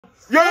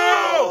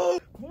Yo!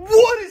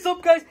 What is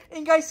up, guys?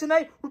 And guys,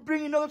 tonight we're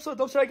bringing another episode of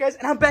Dumpster Dive, guys,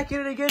 and I'm back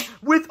at it again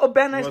with a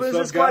band nice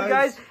Blizzard squad,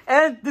 guys.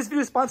 And this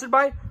video is sponsored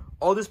by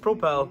all this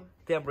Propel.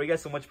 Damn, bro, you got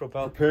so much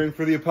Propel. Preparing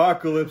for the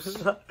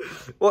apocalypse.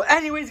 Well,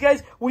 anyways,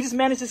 guys, we just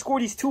managed to score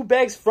these 2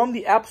 bags from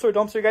the App Store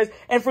dumpster, guys.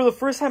 And for the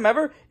first time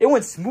ever, it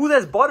went smooth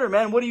as butter,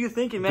 man. What are you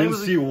thinking, man? Didn't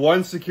see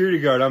one security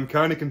guard. I'm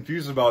kind of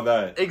confused about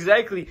that.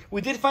 Exactly.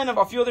 We did find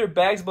a few other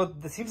bags, but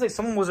it seems like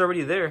someone was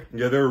already there.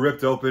 Yeah, they were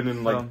ripped open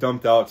and like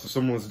dumped out, so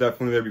someone was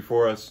definitely there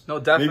before us. No,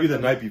 definitely. Maybe the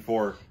night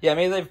before. Yeah,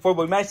 maybe the night before,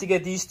 but we managed to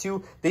get these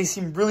 2. They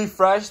seem really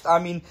fresh. I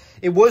mean,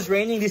 it was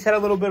raining. These had a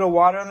little bit of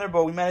water in there,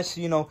 but we managed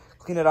to, you know,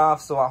 clean it off.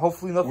 So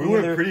hopefully nothing. We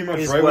went pretty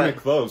much right when it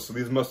closed, so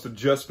these must have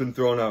just been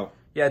thrown out.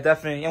 Yeah,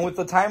 definitely. And with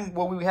the time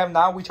what we have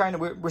now, we're starting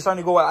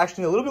to go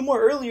actually a little bit more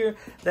earlier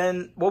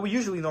than what we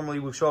usually normally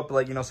would show up,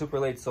 like, you know,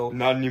 super late. So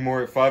not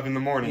anymore at 5 in the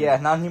morning. Yeah,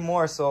 not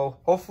anymore. So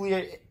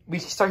hopefully we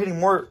start hitting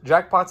more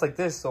jackpots like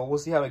this. So we'll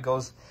see how it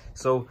goes.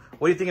 So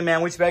what are you thinking,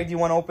 man? Which bag do you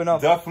want to open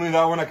up? Definitely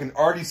that one. I can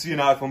already see an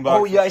iPhone box.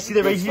 Oh yeah, I see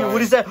that right here.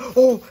 What is that?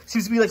 Oh,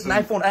 seems to be like an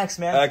iPhone X,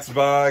 man.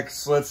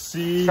 Xbox. Let's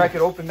see. Crack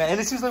it open, man. And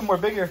it seems a little more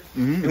bigger.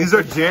 These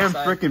are jam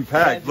freaking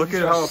packed. Look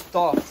at how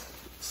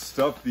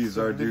stuffed these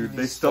are, dude.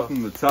 They stuffed them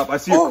to the top. I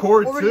see a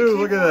cord too.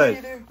 Look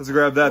at that. Let's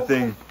grab that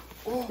thing.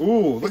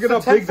 Ooh, look at how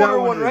big that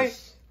one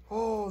is.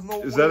 Oh,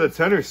 no. Is that a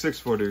 10 or 6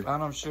 footer? I'm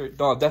not sure.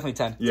 No, definitely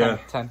 10. Yeah.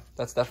 10.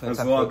 That's definitely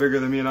 10. That's a lot bigger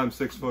than me, and I'm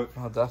 6 foot.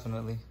 Oh,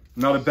 definitely.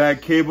 Not a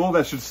bad cable.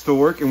 That should still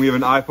work. And we have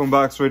an iPhone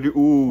box ready.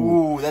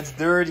 Ooh. Ooh, that's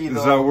dirty, though.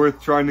 Is that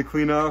worth trying to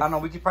clean up? I don't know.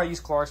 We could probably use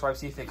Clorox wipe,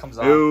 see if it comes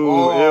out. Ew,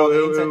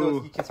 the inside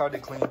though, it's hard to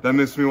clean. That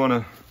makes me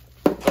want to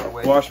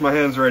wash my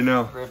hands right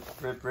now.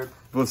 Rip.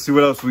 Let's see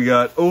what else we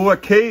got. Oh, a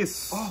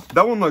case. Oh.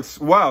 That one looks,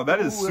 wow,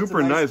 that is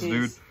super nice,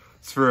 dude.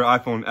 It's for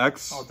iPhone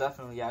X. Oh,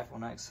 definitely, yeah,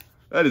 iPhone X.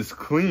 That is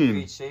clean.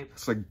 Great shape.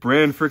 It's like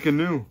brand freaking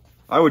new.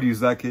 I would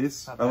use that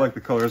case. I like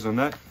the colors on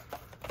that.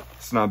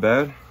 It's not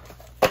bad.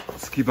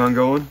 Let's keep on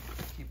going.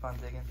 Keep on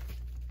digging.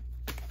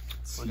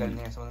 What got in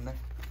there? Something in there?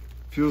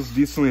 Feels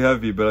decently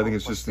heavy, but I think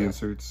it's just the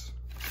inserts.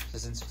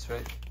 Just inserts,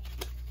 right?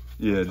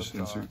 Yeah, just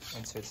inserts.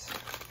 Inserts.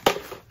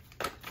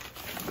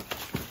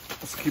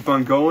 Let's keep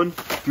on going.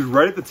 Dude,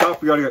 right at the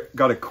top, we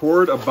got a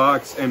cord, a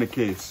box, and a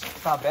case.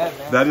 It's not bad,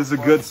 man. That is a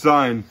good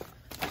sign.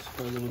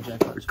 There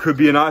could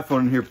be an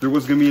iPhone in here. If there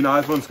was going to be an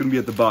iPhone, it's going to be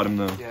at the bottom,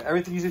 though. Yeah,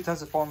 everything usually tends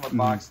to fall in the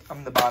box. I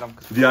mean, the bottom.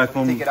 The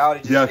iPhone, take it out,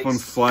 it just iPhone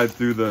slide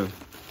through the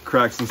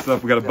cracks and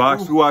stuff. We got a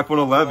box. Ooh, iPhone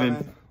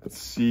 11. Let's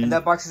see. And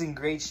that box is in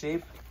great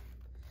shape.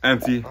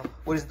 Empty.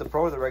 What is it, the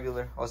Pro or the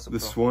regular? Oh, it's the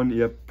this Pro. one,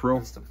 yep, Pro.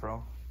 It's the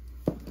Pro.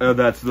 Add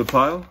that to the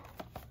pile.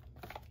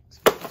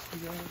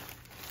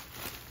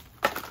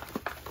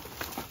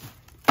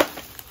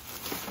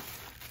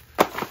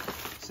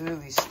 It's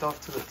literally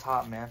stuffed to the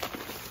top, man.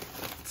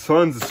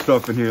 Tons of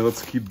stuff in here.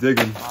 Let's keep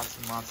digging. Lots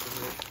and lots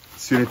of it.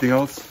 See anything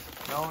else?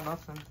 No,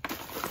 nothing.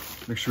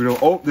 Make sure we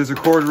don't. Oh, there's a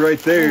cord right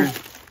there. Ooh.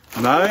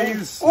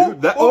 Nice.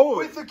 Dude, that,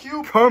 with the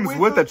cube. Comes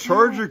with a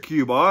charger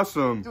cube.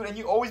 Awesome. Dude, and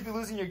you always be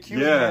losing your cube,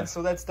 man,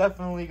 so that's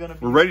definitely going to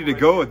be... We're ready to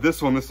go with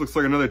this one. This looks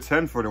like another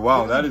 10-footer.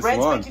 Wow, that is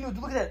long.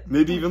 Look at that.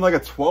 Maybe even like a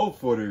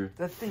 12-footer.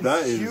 That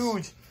thing's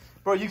huge.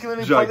 Bro, you can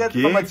literally plug that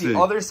from like the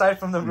other side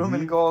from the room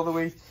and go all the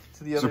way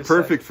to the other side. So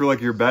perfect for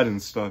like your bed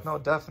and stuff. No,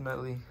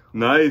 definitely.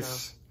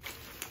 Nice.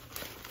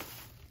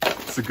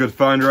 It's a good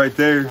find right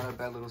there. Not a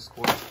bad little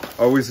score.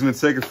 Always going to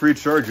take a free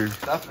charger.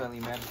 Definitely,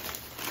 man.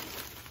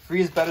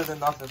 Free is better than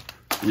nothing.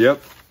 Yep.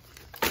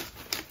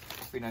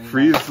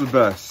 Free is the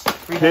best.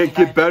 Can't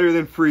get better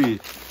than free.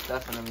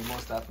 Definitely,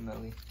 most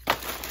definitely.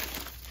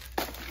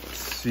 Let's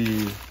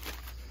see.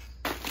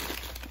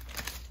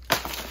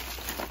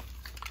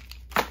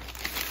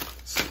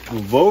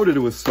 It's loaded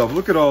with stuff.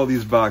 Look at all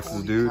these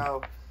boxes, dude.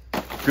 Cow.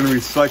 Gonna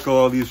recycle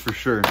all these for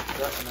sure.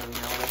 Definitely,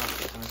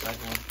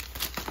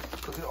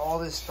 look at all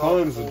this stuff.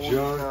 Tons of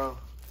junk.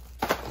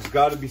 There's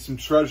got to be some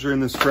treasure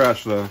in this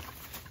trash, though.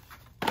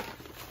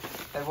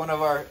 And one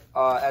of our,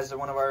 as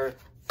one of our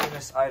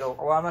famous idol,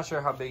 well, I'm not sure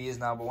how big he is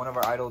now, but one of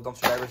our idol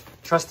dumpster divers,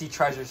 Trusty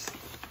Treasures.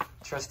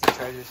 Trusty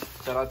Treasures.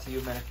 Shout out to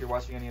you, man, if you're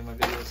watching any of my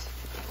videos.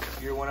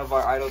 You're one of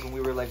our idols when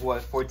we were like,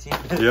 what, 14?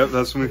 Yep,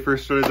 that's when we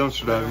first started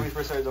dumpster diving. When we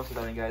first started dumpster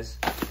diving, guys.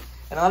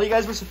 And a lot of you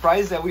guys were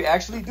surprised that we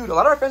actually, dude, a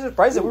lot of our friends were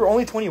surprised that we were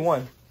only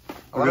 21.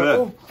 Look at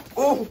that.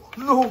 Oh,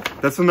 no.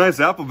 That's a nice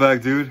Apple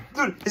bag, dude.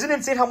 Dude, isn't it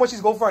insane how much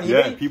these go for on eBay?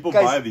 Yeah, people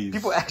guys, buy these.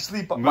 People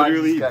actually buy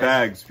literally these, guys.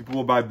 bags. People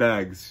will buy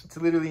bags. It's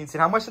literally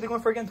insane. How much are they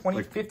going for again? 20,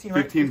 like 15,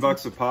 right? 15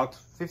 bucks a pop.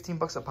 15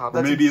 bucks a pop.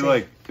 That's maybe insane.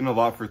 Like in a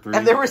lot for 3.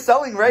 And they were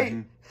selling,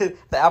 right? The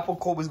Apple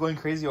code was going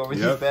crazy over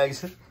these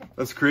bags.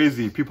 That's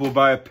crazy. People will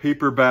buy a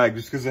paper bag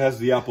just because it has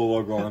the Apple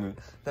logo on it.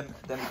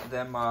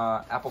 them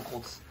Apple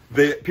codes.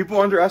 People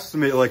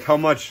underestimate like how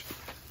much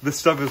this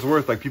stuff is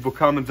worth. Like people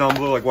comment down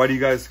below, like, why do you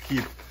guys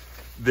keep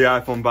the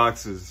iPhone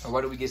boxes? Or why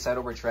do we get side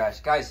over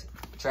trash? Guys,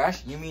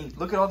 trash? You mean,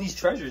 look at all these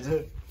treasures.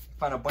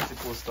 Find a bunch of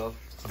cool stuff.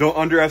 Don't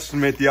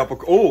underestimate the Apple.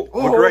 Oh,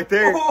 look right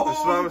there. That's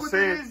what I was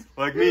saying.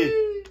 Like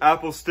me,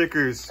 Apple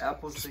stickers.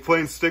 Just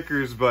plain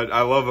stickers, but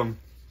I love them.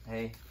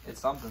 Hey, it's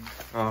something.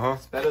 Uh-huh.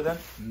 It's better than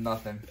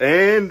nothing.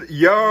 And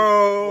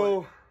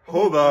yo,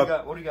 Hold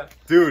up. What do you got?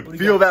 Dude,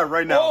 feel that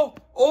right now.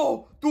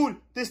 Oh, dude,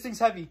 this thing's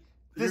heavy.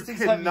 This thing's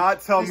heavy. You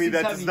cannot tell me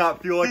that does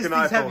not feel like an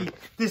iPhone.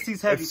 This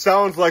thing's heavy. It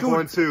sounds like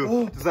one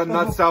too. Does that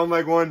not sound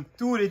like one?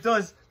 Dude, it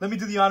does. Let me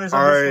do the honors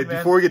on this one, man. Alright,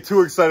 before we get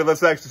too excited,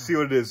 let's actually see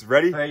what it is.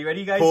 Ready? Alright, you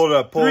ready, guys? Pull it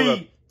up, pull it up.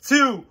 3,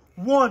 2,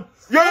 1.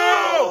 Yo!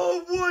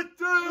 Oh, what,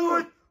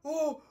 dude?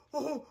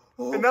 Oh.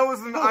 And that was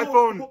an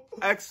iPhone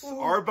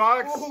XR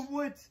box? Oh,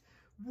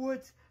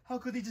 what? How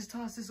could they just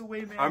toss this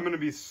away, man? I'm gonna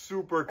be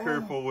super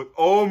careful with.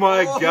 Oh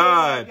my god!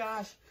 Oh my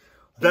gosh!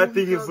 That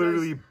thing is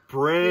literally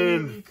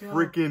brand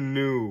freaking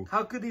new.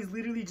 How could they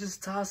literally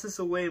just toss this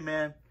away,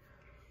 man?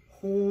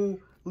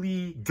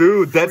 Holy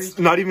dude, that's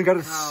not even got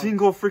a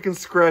single freaking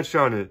scratch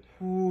on it.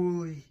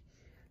 Holy!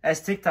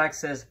 As TikTok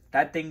says,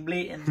 that thing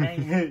blatant,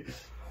 man.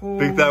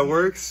 Think that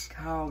works?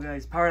 Cow,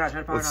 guys, power it on.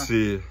 Try to power it on. Let's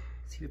see. Let's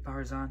see if it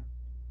powers on.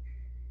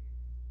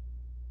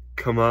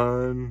 Come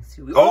on.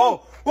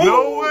 Oh,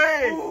 no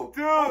way,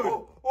 dude.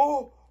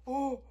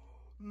 Oh,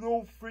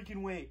 no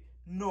freaking way.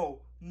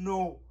 No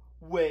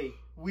way.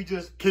 We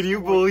just. Can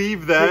you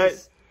believe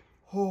that?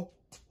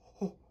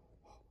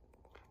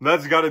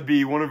 That's got to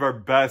be one of our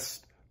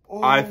best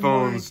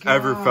iPhones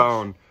ever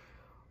found.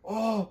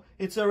 Oh,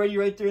 it's already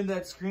right there in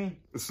that screen.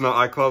 It's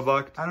not iCloud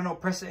locked? I don't know.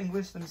 Press the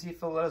English. Let me see if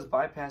it'll let us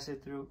bypass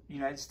it through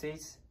United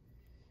States.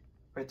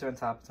 Right there on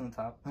top. It's on the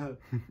top.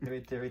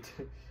 right there.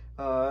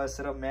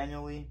 Set up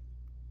manually.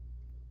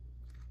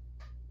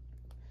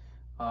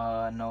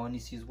 No, it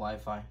needs to use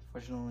Wi-Fi.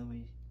 Fortunately,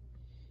 we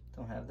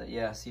don't have that.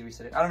 Yeah, see,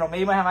 reset it. I don't know.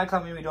 Maybe I have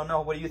iCloud. Maybe we don't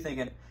know. What are you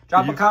thinking?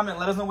 Drop a comment.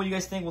 Let us know what you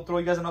guys think. We'll throw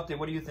you guys an update.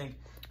 What do you think?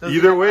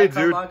 Either way,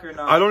 dude,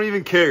 I don't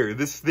even care.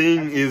 This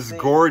thing is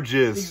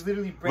gorgeous.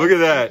 Look at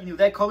that.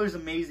 That color is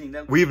amazing.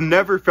 We've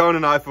never found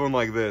an iPhone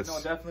like this. No,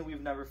 definitely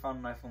we've never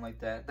found an iPhone like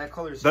that. That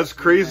color is That's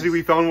crazy. Nice.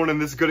 We found one in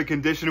this good a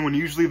condition when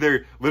usually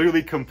they're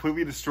literally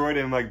completely destroyed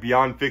and like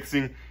beyond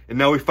fixing. And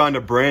now we find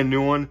a brand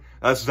new one.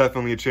 That's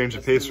definitely a change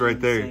of pace right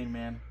there. Insane,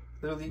 man.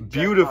 Literally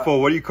beautiful. Jackpot.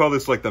 What do you call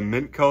this? Like the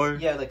mint color?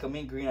 Yeah, like a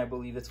mint green, I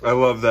believe. That's what I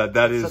love that.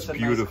 That is such a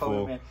beautiful. Nice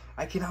color, man.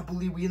 I cannot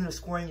believe we ended up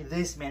scoring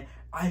this, man.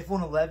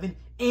 iPhone 11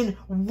 in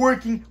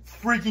working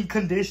freaking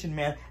condition,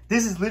 man.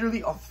 This is literally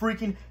a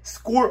freaking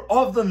score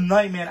of the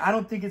night, man. I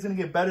don't think it's gonna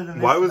get better than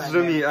this. Why was it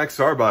in the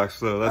XR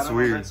box though? That's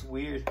weird. That's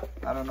weird.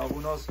 I don't know.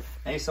 Who knows?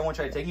 Maybe someone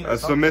tried taking it.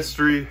 That's a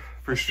mystery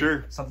for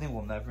sure. Something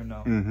we'll never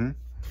know.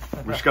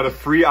 We just got a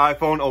free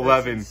iPhone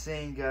 11. That's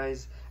insane,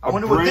 guys. I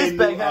wonder what this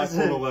bag has.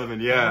 iPhone 11,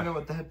 yeah. I wonder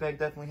what that bag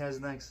definitely has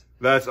next.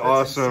 That's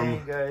awesome.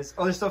 Insane, guys.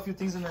 Oh, there's still a few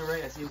things in there,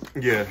 right? I see.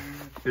 Yeah.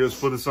 Here, let's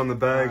put this on the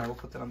bag. We'll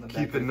put that on the bag.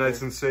 Keep it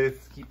nice and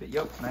safe. Keep it,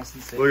 nice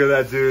and safe. Look at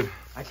that, dude.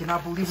 I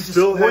cannot believe we just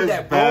still scored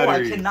that, bro.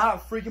 Battery. I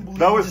cannot freaking believe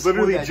that was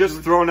literally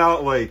just thrown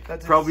out like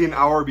that's probably insane.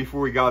 An hour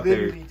before we got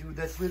there. Dude,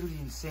 that's literally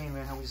insane,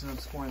 man. How we just ended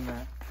up scoring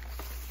that.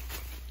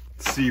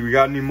 Let's see, we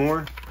got any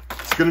more?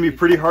 It's gonna be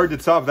pretty hard to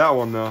top that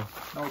one though.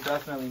 No,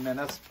 definitely, man.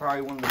 That's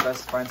probably one of the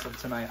best finds of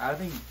tonight. I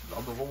think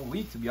of the whole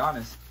week, to be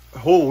honest.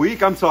 Whole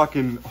week? I'm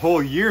talking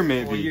whole year,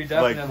 maybe. Whole year,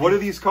 definitely. Like, what do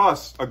these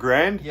cost?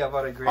 $1,000? Yeah,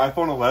 about $1,000.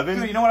 iPhone 11?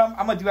 Dude, you know what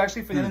I'm gonna do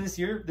actually for the end of this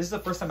year? This is the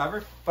first time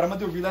ever, but I'm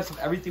gonna do a relapse of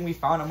everything we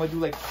found. I'm gonna do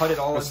like cut it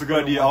all. That's a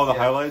good idea. All the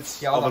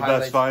highlights. Yeah, all the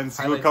best finds.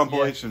 Do a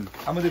compilation. Yeah.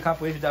 I'm gonna do a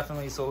compilation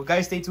definitely. So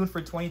guys, stay tuned for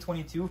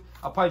 2022.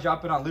 I'll probably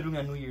drop it on literally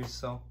on New Year's.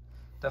 So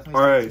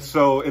definitely. All right.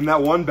 So in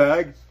that one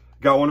bag,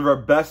 got one of our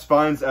best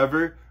finds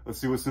ever. Let's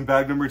see what's in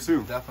bag number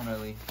 2.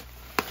 Definitely.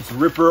 Let's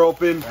rip her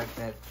open.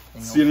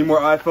 See any more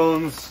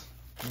iPhones?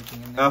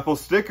 Apple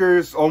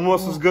stickers,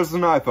 almost as good as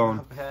an iPhone.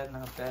 Not bad,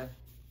 not bad.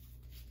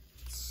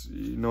 Let's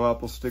see, no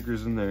Apple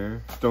stickers in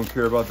there. Don't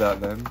care about that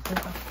then.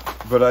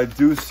 But I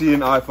do see an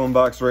iPhone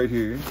box right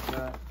here.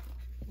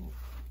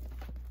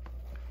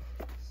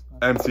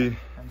 Empty.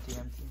 Empty.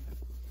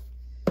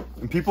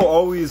 And people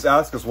always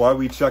ask us why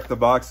we check the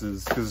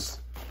boxes, because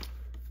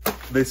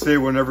they say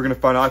we're never going to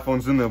find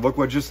iPhones in there. Look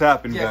what just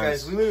happened, guys. Yeah,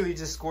 guys, we literally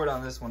just scored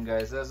on this one,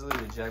 guys. That's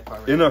literally a jackpot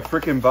right in a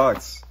freaking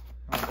box.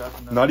 Oh,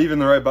 not even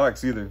the right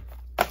box either.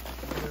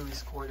 Literally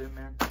scored it,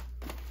 man.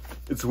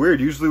 It's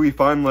weird. Usually we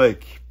find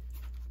like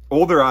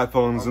older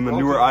iPhones in the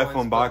newer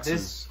iPhone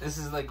boxes. This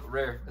is like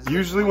rare.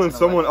 Usually when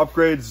someone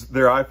upgrades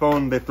their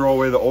iPhone, they throw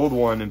away the old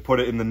one and put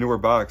it in the newer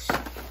box.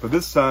 But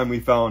this time we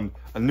found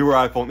a newer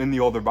iPhone in the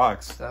older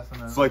box.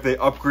 Definitely. It's like they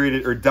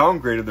upgraded or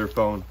downgraded their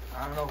phone.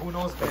 I don't know. Who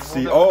knows? Let's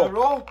see.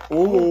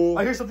 Oh,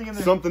 I hear something in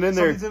there. Something in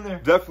there.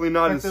 Definitely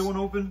not as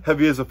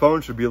heavy as a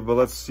phone should be, but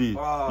let's see.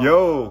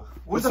 Yo,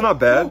 it's not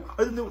bad.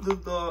 Are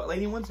the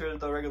lightning ones or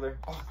the regular?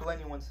 Oh, the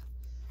lightning ones.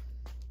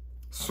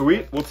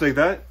 Sweet. We'll take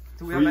that.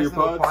 Dude, we have a nice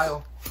little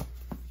pile.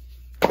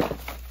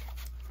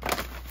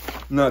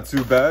 Not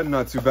too bad.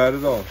 Not too bad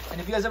at all.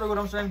 And if you guys ever go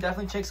to Amsterdam,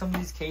 definitely check some of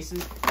these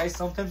cases. Guys,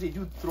 sometimes they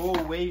do throw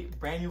away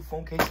brand new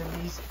phone case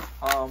in these.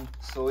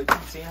 So it's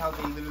insane how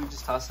they literally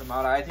just toss them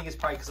out. I think it's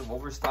probably because of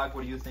overstock.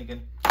 What are you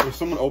thinking? If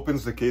someone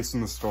opens the case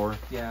in the store.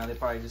 Yeah, they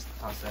probably just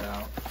toss that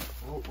out.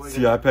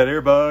 See, iPad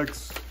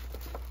AirPods.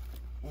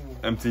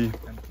 Empty.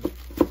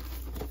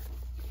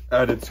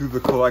 Added to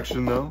the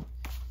collection though.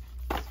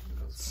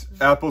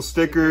 Apple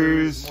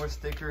stickers. More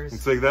stickers.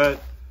 Let's take that.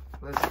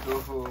 Let's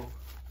go.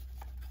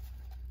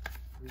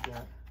 We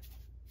got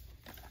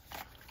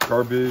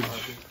garbage.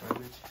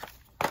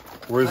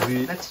 Where's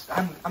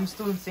the? I'm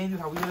still insane, dude.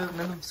 How we ended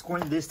up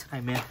scoring this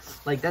time, man.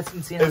 Like that's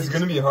insane. It's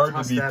gonna be hard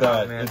to beat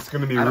that. It's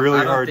gonna be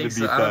really hard to beat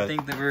that. I don't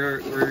think that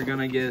we're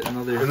gonna get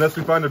another. Unless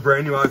we find a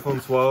brand new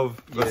iPhone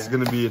 12, that's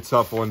gonna be a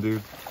tough one,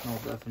 dude. No,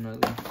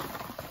 definitely.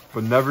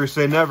 But never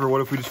say never.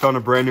 What if we just found a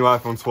brand new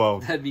iPhone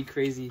 12? That'd be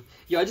crazy.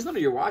 Yo, I just love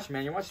your watch,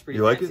 man. Your watch is pretty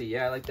fancy. Like it?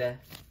 Yeah, I like that.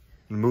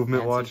 The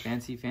movement watch.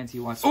 Fancy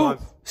watch. Oh,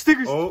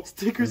 stickers. Oh,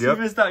 stickers. Yep.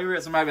 You missed out. You were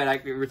so my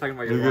bad. We were talking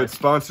about your watch. Good.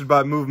 Sponsored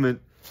by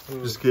Movement.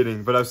 Ooh. Just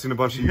kidding. But I've seen a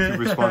bunch of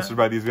YouTubers sponsored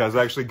by these guys.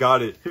 I actually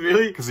got it.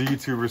 Really? Because a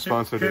YouTuber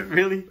sponsored it.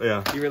 Really?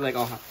 Yeah. You were like,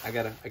 oh, I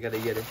gotta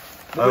get it.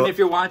 But if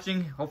you're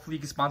watching, hopefully you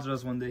can sponsor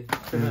us one day.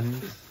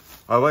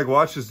 I like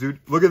watches, dude.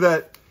 Look at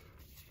that.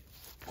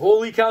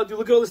 Holy cow, dude.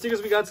 Look at all the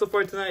stickers we got so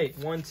far tonight.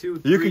 1, 2,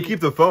 3. You can keep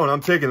the phone.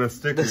 I'm taking the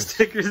stickers. The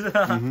stickers.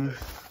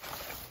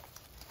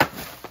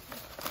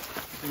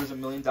 There was $1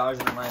 million in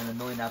the line and a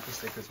million Apple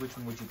stickers. Which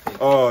one would you pick?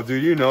 Oh,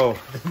 dude, you know.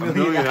 A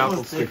million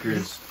Apple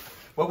stickers.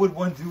 What would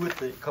one do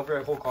with it? Cover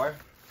a whole car?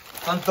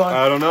 Dun, dun.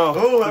 I don't know.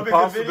 Oh, the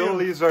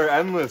possibilities are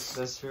endless.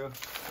 That's true.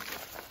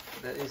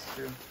 That is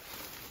true.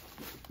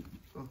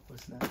 Oh,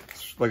 what's that?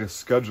 It's like a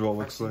schedule,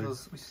 looks like. We've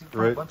seen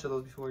a bunch of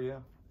those before, yeah.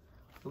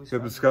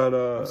 Yep, it's got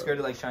I'm scared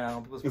to like shine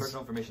out people's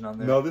personal information on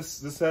there. No,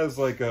 this has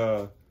like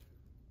it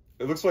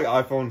looks like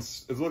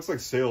iPhones. It looks like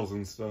sales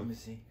and stuff. Let me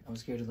see. I'm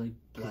scared to like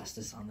blast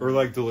this on there. Or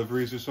like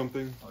deliveries or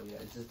something. Oh yeah,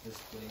 it's just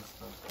display and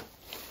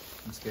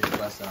stuff. I'm scared to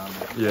blast that on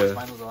there. Yeah.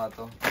 Mine was a lot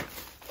though.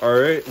 All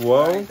right,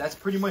 well. Right, that's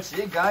pretty much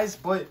it, guys.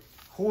 But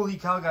holy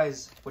cow,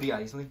 guys. What do you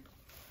got, Easley?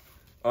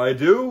 I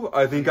do.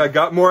 I think I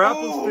got more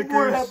Apple stickers.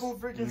 More Apple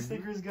freaking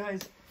stickers, guys.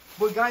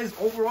 But guys,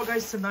 overall,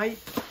 guys, tonight,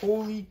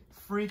 holy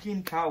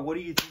freaking cow. What are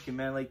you thinking,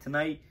 man? Like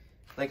tonight,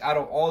 like out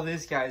of all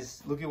this,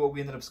 guys, look at what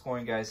we ended up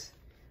scoring, guys.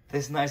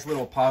 This nice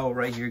little pile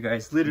right here,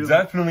 guys. Literally.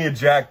 Definitely a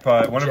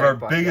jackpot. One of our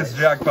biggest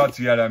jackpots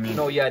yet, I mean.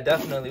 No, yeah,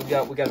 definitely. We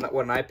got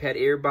what, an iPad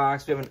Air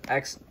box. We have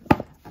an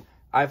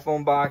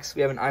iPhone box.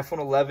 We have an iPhone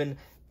 11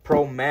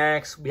 Pro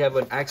Max. We have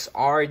an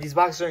XR. These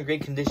boxes are in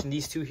great condition.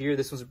 These two here,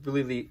 this one's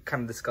really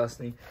kind of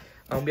disgusting.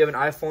 We have an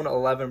iPhone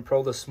 11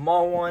 Pro, the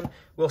small one.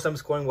 We also have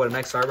scoring, what, an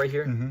XR right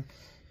here?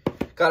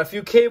 Got a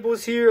few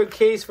cables here, a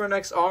case for an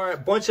XR, a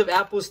bunch of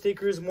Apple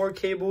stickers, more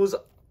cables,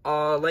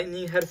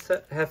 lightning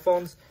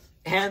headphones,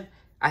 and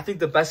I think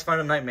the best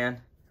find of the night,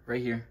 man,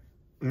 right here.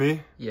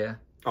 Me? Yeah.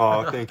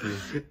 Oh, thank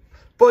you.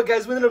 But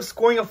guys, we ended up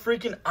scoring a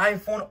freaking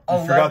iPhone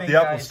 11. You forgot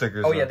the Apple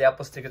stickers. Oh yeah, the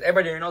Apple stickers.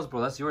 Everybody already knows,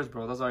 bro. That's yours,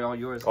 bro. Those are all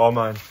yours. All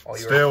mine.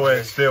 Stay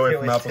away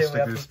from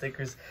Apple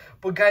stickers.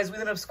 But guys, we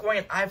ended up scoring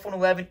an iPhone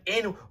 11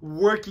 in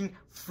working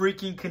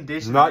freaking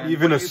condition. Not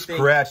even a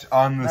scratch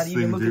on this thing,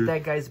 dude. Not even look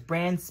at that, guys.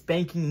 Brand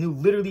spanking new.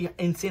 Literally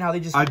insane how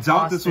they just. I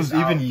doubt this was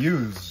even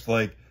used.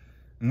 Like,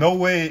 no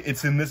way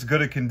it's in this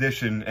good a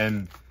condition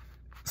and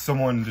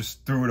someone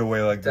just threw it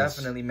away like this.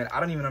 Definitely, man.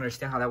 I don't even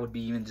understand how that would be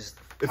even just.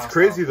 It's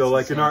crazy though,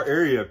 like in our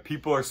area,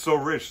 people are so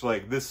rich,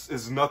 like this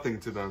is nothing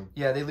to them.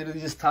 Yeah, they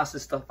literally just toss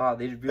this stuff out.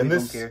 They really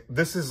don't care.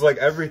 This is like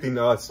everything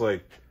to us.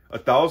 Like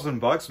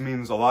 $1,000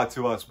 means a lot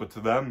to us, but to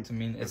them,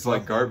 it's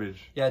like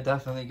garbage. Yeah,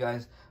 definitely,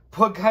 guys.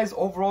 But guys,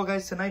 overall,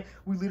 guys, tonight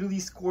we literally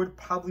scored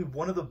probably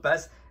one of the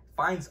best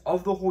finds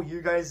of the whole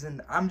year, guys, and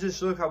I'm just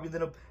shocked how we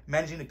ended up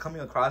managing to coming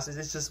across this.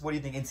 It's just, what do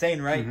you think?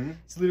 Insane, right?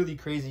 It's literally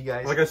crazy,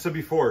 guys. Like I said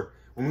before,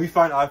 when we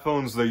find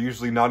iPhones, they're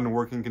usually not in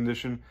working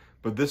condition,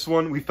 but this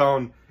one we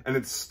found. And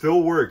it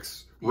still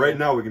works. Right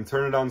now, we can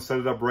turn it on and set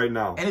it up right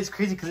now. And it's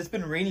crazy because it's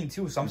been raining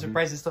too, so I'm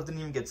surprised this stuff didn't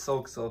even get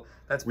soaked. So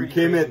that's we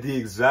came at the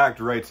exact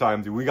right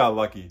time, dude. We got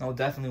lucky. No,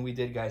 definitely we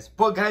did, guys.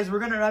 But guys, we're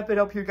gonna wrap it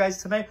up here, guys.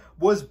 Tonight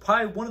was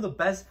probably one of the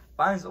best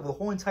finds of the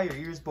whole entire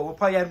years, but we'll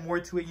probably add more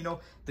to it. You know,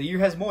 the year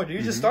has more. The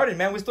year just started,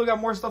 man. We still got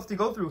more stuff to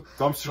go through.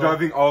 Dumpster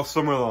driving all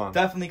summer long.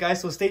 Definitely,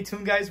 guys. So stay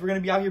tuned, guys. We're gonna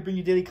be out here bringing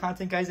you daily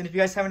content, guys. And if you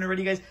guys haven't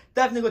already, guys,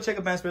 definitely go check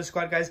out Bands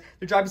Squad, guys.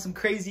 They're driving some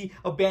crazy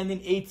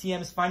abandoned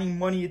ATMs, finding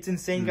money. It's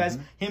insane, guys.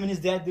 Him and his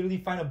dad literally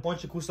find a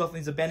bunch of cool stuff in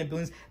these abandoned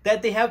buildings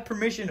that they have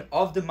permission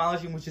of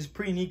demolishing, which is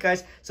pretty neat,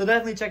 guys. So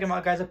definitely check them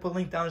out, guys. I put a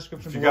link down in the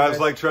description below. If you guys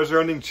like treasure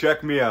hunting,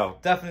 check me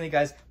out. Definitely,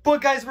 guys.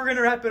 But guys, we're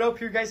gonna wrap it up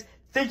here, guys.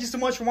 Thank you so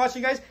much for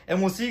watching, guys, and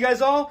we'll see you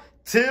guys all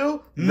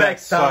till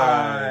next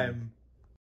time.